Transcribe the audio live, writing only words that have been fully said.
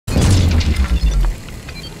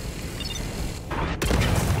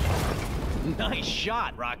Nice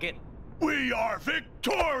shot, Rocket. We are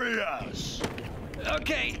victorious!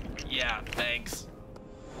 Okay, yeah, thanks.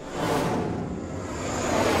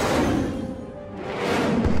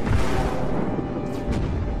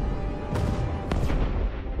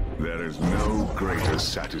 There is no greater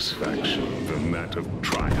satisfaction than that of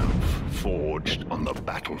triumph forged on the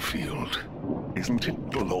battlefield. Isn't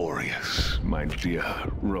it glorious, my dear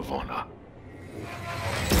Ravonna?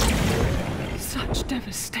 Such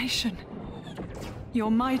devastation. Your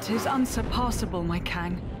might is unsurpassable, my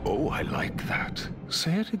Kang. Oh, I like that.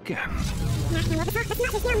 Say it again.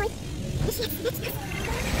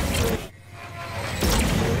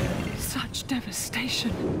 Such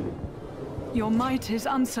devastation. Your might is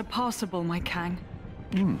unsurpassable, my Kang.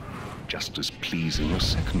 Just as pleasing a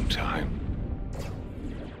second time.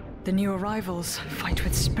 The new arrivals fight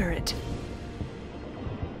with spirit.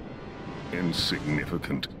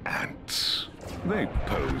 Insignificant ants. They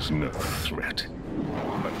pose no threat.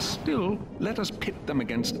 But still, let us pit them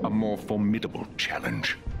against a more formidable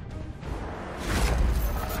challenge.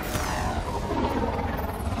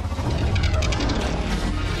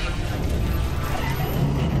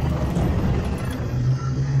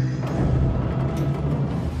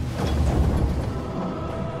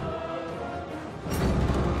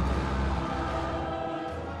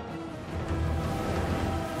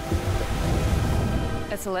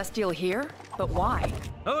 A Celestial here? But why?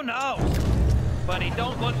 Who knows? But he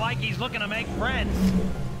don't look like he's looking to make friends.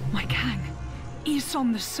 My Kang,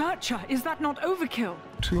 Eson the Searcher, is that not overkill?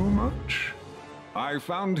 Too much? I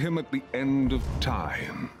found him at the end of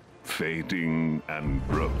time, fading and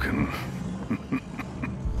broken.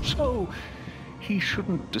 So, he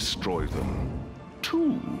shouldn't destroy them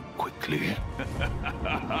too quickly.